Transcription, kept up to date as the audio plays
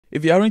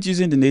If you aren't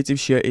using the native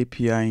share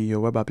API in your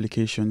web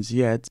applications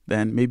yet,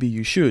 then maybe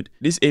you should.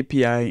 This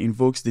API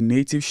invokes the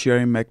native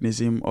sharing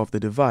mechanism of the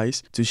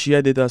device to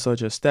share data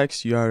such as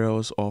text,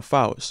 URLs, or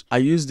files. I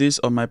use this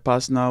on my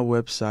personal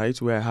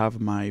website where I have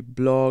my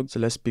blog. So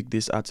let's pick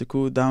this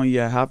article. Down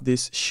here I have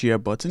this share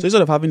button. So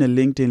instead of having a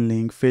LinkedIn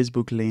link,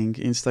 Facebook link,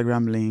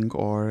 Instagram link,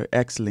 or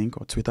X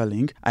link or Twitter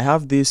link, I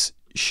have this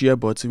share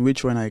button,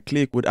 which when I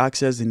click would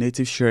access the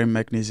native sharing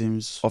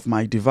mechanisms of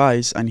my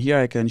device, and here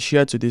I can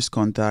share to this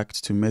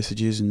contact, to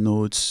messages,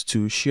 notes,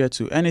 to share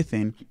to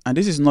anything. And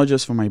this is not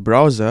just for my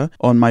browser.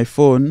 On my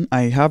phone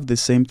I have the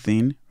same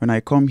thing. When I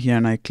come here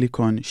and I click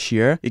on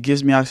share, it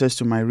gives me access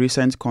to my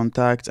recent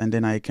contacts, and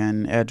then I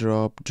can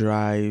airdrop,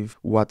 drive,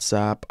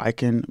 WhatsApp. I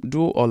can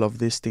do all of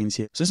these things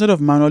here. So instead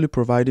of manually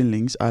providing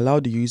links, I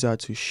allow the user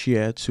to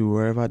share to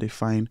wherever they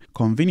find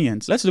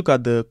convenient. Let's look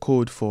at the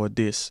code for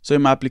this. So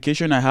in my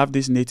application I have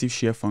this native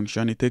share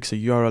function. It takes a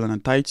URL and a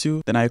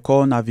title. Then I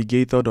call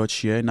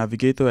navigator.share.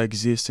 Navigator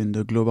exists in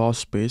the global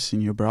space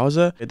in your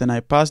browser. And then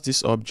I pass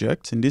this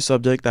object. In this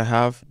object I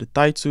have the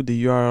title,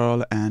 the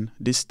URL, and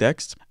this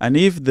text. And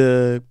if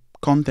the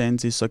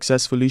content is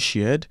successfully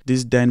shared,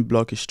 this then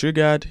block is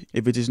triggered.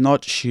 If it is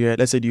not shared,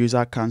 let's say the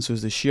user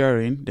cancels the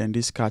sharing, then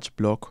this catch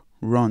block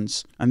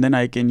runs. And then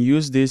I can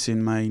use this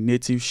in my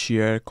native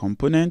share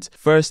component.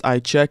 First I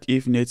check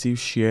if native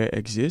share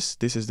exists.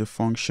 This is the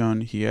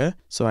function here.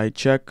 So I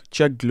check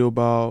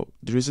global.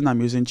 The reason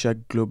I'm using check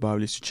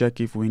global is to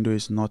check if window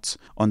is not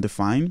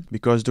undefined,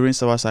 because during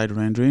server-side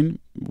rendering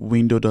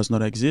window does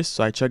not exist.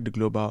 So I check the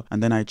global,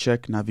 and then I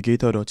check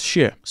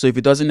navigator.share. So if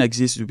it doesn't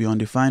exist, it will be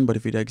undefined, but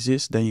if it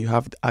exists, then you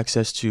have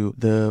access to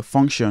the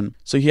function.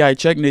 So here I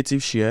check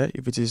native share.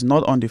 If it is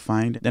not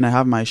undefined, then I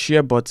have my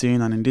share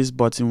button, and in this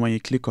button when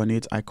you click on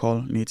it, I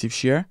call native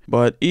share.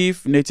 But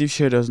if native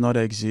share does not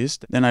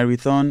exist, then I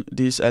return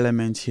this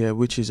element here,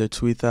 which is a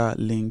Twitter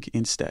link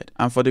instead.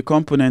 And for the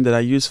component that I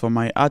use for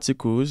my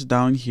articles,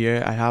 down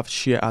here I have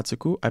share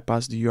article. I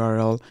pass the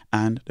URL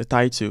and the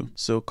title.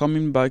 So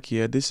coming back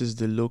here, this is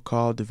the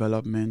local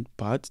development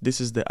part.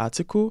 This is the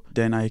article.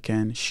 Then I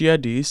can share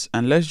this,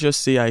 and let's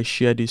just say I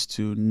share this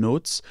to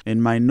notes. In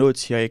my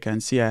notes here you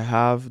can see I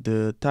have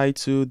the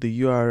title,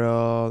 the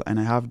URL, and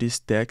I have this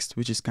text,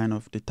 which is kind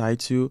of the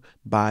title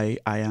by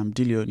I am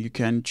Dillion. You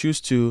can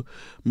choose to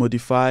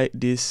modify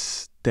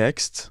this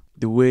text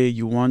the way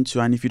you want to,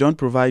 and if you don't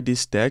provide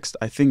this text,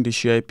 I think the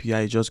share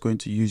API is just going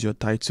to use your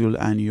title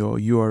and your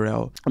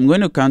URL. I'm going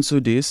to cancel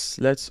this.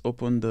 Let's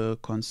open the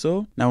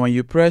console. Now when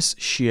you press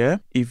share,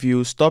 if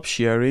you stop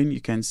sharing,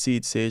 you can see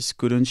it says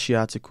couldn't share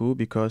article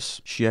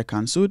because share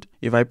cancelled.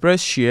 If I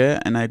press share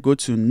and I go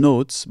to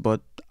notes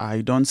but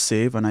I don't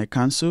save and I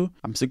cancel,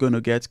 I'm still going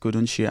to get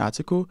couldn't share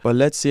article. But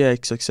let's say I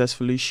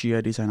successfully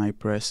share this and I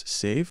press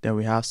save, then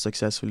we have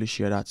successfully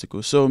shared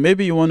article. So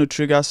maybe you want to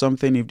trigger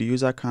something if the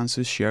user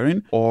cancels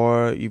sharing,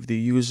 or if the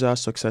user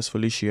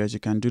successfully shares, you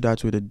can do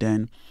that with the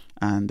then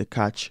and the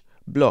catch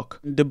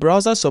block. The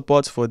browser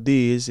support for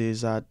this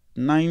is at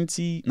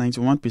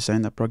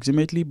 91%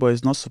 approximately, but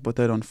it's not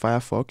supported on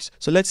Firefox.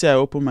 So let's say I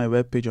open my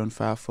web page on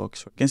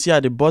Firefox. You can see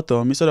at the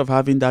bottom, instead of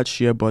having that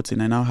share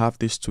button, I now have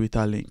this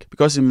Twitter link.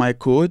 Because in my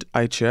code,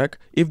 I check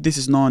if this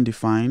is not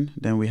undefined,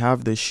 then we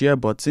have the share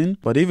button.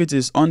 But if it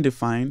is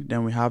undefined,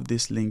 then we have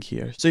this link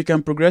here. So you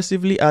can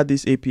progressively add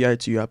this API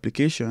to your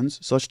applications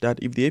such that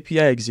if the API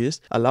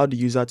exists, allow the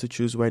user to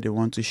choose where they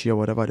want to share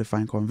whatever they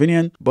find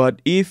convenient.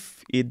 But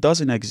if it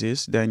doesn't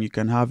exist, then you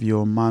can have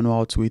your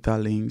manual Twitter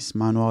links,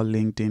 manual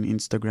LinkedIn,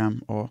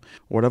 Instagram, or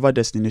whatever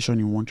destination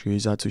you want your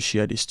user to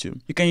share this to.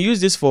 You can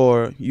use this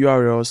for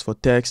URLs, for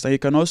text, and you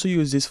can also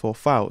use this for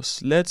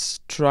files. Let's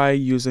try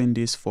using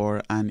this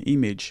for an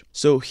image.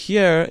 So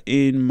here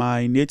in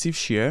my native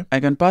share, I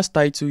can pass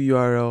title,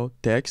 URL,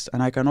 text,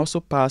 and I can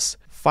also pass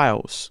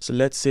files. So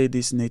let's say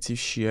this native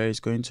share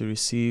is going to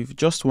receive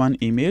just one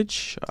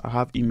image. I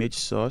have image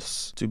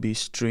source to be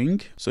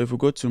string. So if we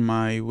go to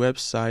my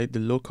website, the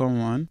local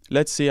one,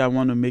 let's say I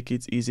want to make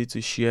it easy to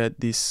share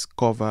this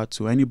cover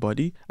to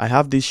anybody. I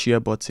have this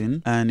share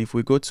button, and if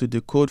we go to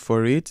the code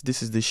for it,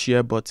 this is the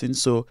share button.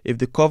 So if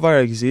the cover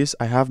exists,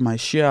 I have my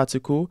share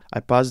article, I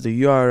pass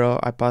the URL,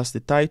 I pass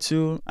the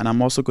title, and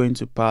I'm also going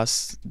to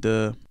pass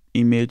the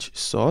image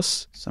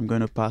source. So I'm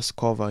going to pass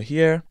cover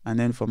here, and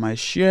then for my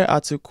share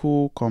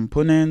article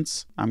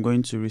components, I'm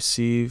going to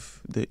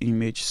receive the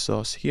image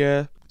source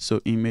here.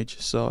 So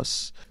image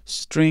source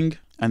string,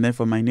 and then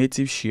for my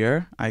native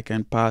share, I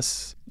can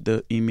pass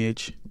the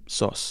image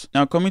source.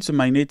 Now coming to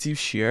my native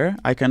share,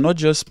 I cannot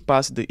just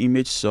pass the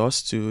image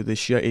source to the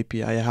share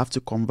API. I have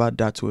to convert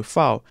that to a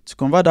file. To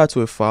convert that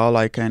to a file,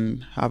 I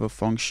can have a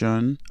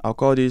function. I'll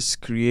call this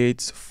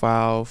create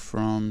file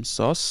from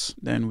source.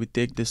 Then we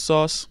take the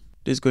source.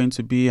 This is going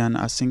to be an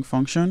async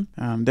function.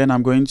 Then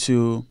I'm going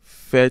to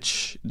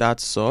fetch that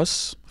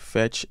source,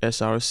 fetch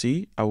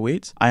src,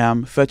 await. I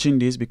am fetching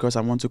this because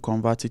I want to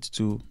convert it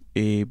to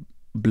a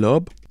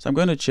blob. So I'm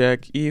going to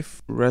check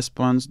if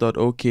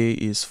response.ok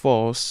is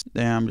false.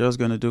 Then I'm just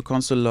going to do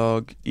console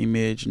log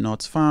image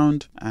not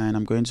found, and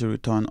I'm going to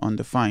return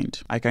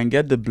undefined. I can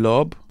get the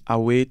blob,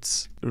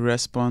 await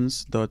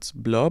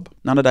response.blob.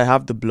 Now that I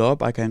have the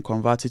blob, I can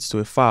convert it to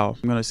a file.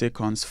 I'm going to say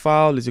const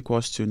file is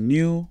equals to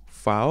new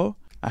file.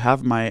 I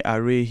have my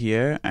array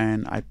here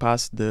and I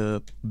pass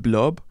the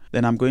blob.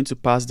 Then I'm going to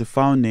pass the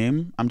file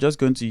name. I'm just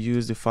going to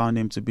use the file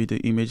name to be the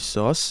image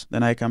source.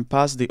 Then I can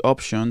pass the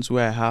options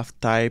where I have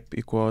type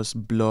equals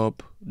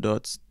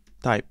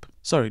blob.type.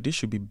 Sorry, this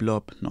should be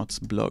blob, not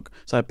blog.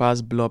 So I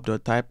pass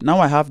blob.type. Now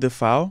I have the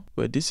file,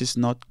 but this is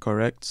not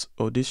correct.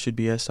 Or this should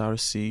be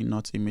src,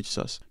 not image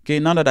source. Okay,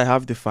 now that I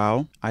have the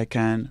file, I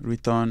can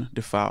return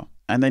the file.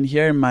 And then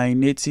here in my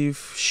native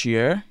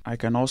share, I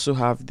can also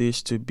have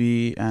this to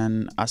be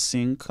an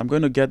async. I'm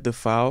going to get the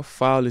file.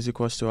 File is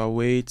equals to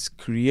await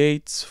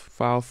create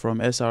file from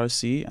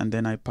src, and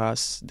then I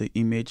pass the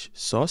image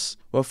source.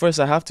 Well, first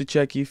I have to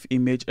check if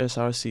image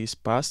src is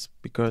passed,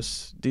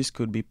 because this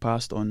could be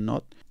passed or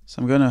not.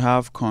 So I'm going to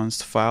have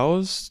const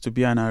files to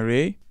be an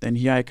array. Then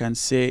here I can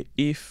say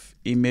if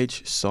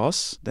image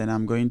source, then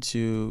I'm going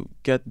to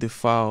get the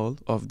file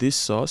of this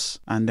source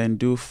and then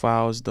do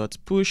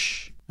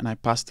files.push. And I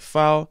pass the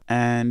file,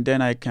 and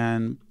then I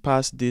can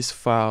pass these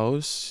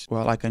files.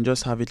 Well, I can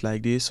just have it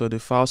like this. So the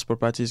files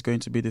property is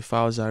going to be the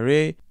files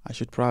array. I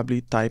should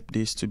probably type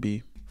this to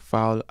be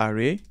file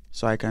array.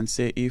 So I can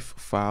say if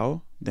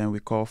file, then we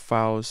call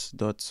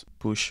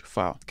files.push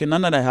file. Okay, now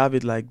that I have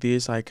it like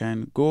this, I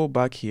can go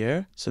back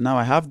here. So now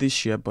I have this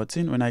share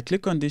button. When I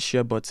click on this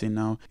share button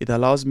now, it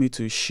allows me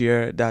to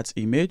share that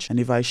image. And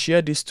if I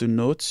share this to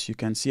notes, you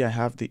can see I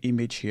have the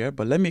image here,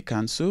 but let me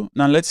cancel.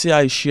 Now let's say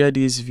I share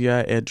this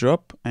via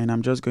airdrop, and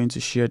I'm just going to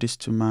share this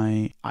to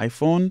my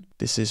iPhone.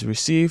 This is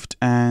received,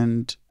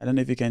 and I don't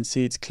know if you can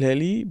see it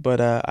clearly, but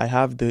I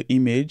have the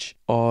image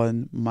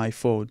on my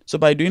phone. So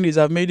by doing this,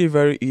 I've made it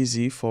very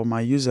easy for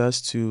my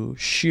users to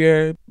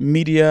share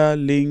media,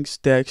 links,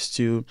 text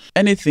to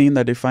anything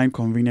that they find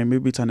convenient.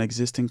 Maybe it's an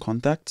existing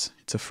contact,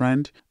 it's a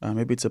friend,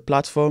 maybe it's a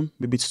platform,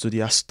 maybe it's to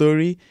their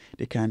story.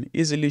 They can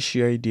easily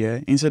share it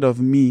there instead of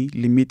me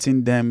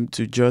limiting them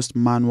to just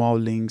manual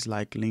links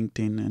like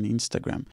LinkedIn and Instagram.